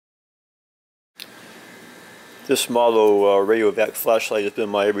This model radio vac flashlight has been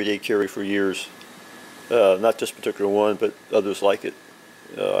my everyday carry for years. Not this particular one, but others like it.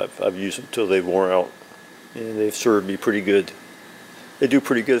 I've used them until they've worn out, and they've served me pretty good. They do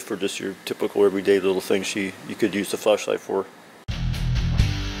pretty good for just your typical everyday little things you could use the flashlight for.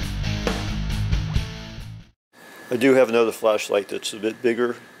 I do have another flashlight that's a bit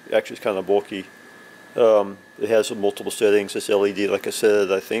bigger. Actually, it's kind of bulky. It has multiple settings. It's LED, like I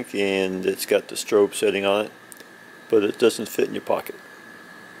said, I think, and it's got the strobe setting on it, but it doesn't fit in your pocket.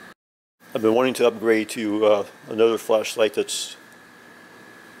 I've been wanting to upgrade to another flashlight that's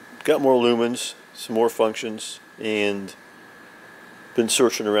got more lumens, some more functions, and been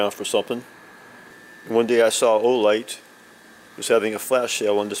searching around for something. One day I saw Olight was having a flash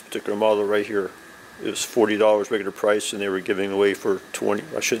sale on this particular model right here. It was $40 regular price, and they were giving away for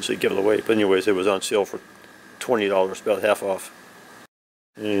 $20. I shouldn't say giving away, but anyways, it was on sale for $20, about half off.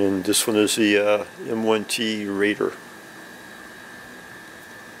 And this one is the M1T Raider.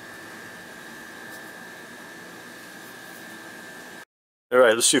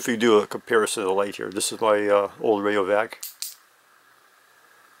 Alright, let's see if we can do a comparison of the light here. This is my old radio vac.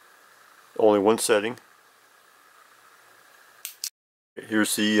 Only one setting.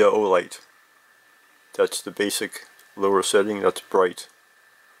 Here's the Olight. That's the basic lower setting. That's bright.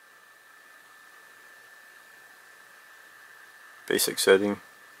 Basic setting.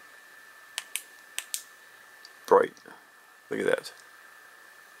 Bright. Look at that.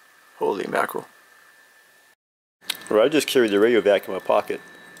 Holy mackerel. Right, I just carry the radio vac in my pocket,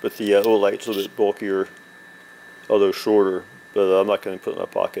 but the Olight's a little bit bulkier, although shorter, but I'm not going to put it in my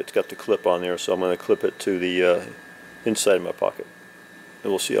pocket. It's got the clip on there, so I'm going to clip it to the inside of my pocket,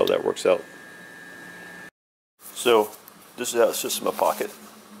 and we'll see how that works out. So this is how it sits in my pocket.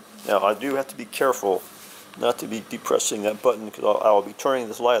 Now I do have to be careful not to be depressing that button, because I'll be turning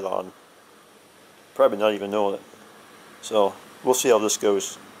this light on, probably not even knowing it. So we'll see how this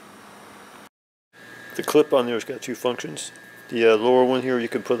goes. The clip on there has got two functions. The lower one here you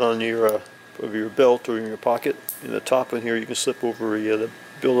can put on your over your belt or in your pocket, and the top one here you can slip over the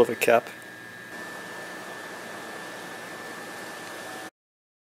bill of a cap.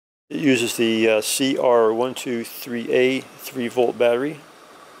 It uses the CR123A 3-volt battery,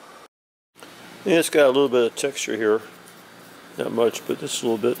 and it's got a little bit of texture here, not much, but just a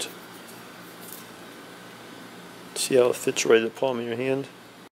little bit. See how it fits right in the palm of your hand.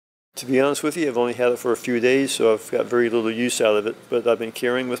 To be honest with you, I've only had it for a few days, so I've got very little use out of it, but I've been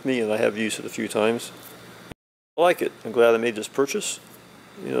carrying with me and I have used it a few times. I like it. I'm glad I made this purchase.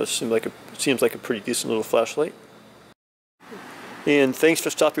 You know, it seems like a pretty decent little flashlight. And thanks for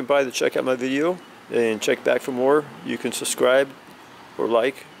stopping by to check out my video, and check back for more. You can subscribe or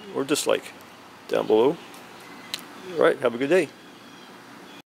like or dislike down below. Alright, have a good day.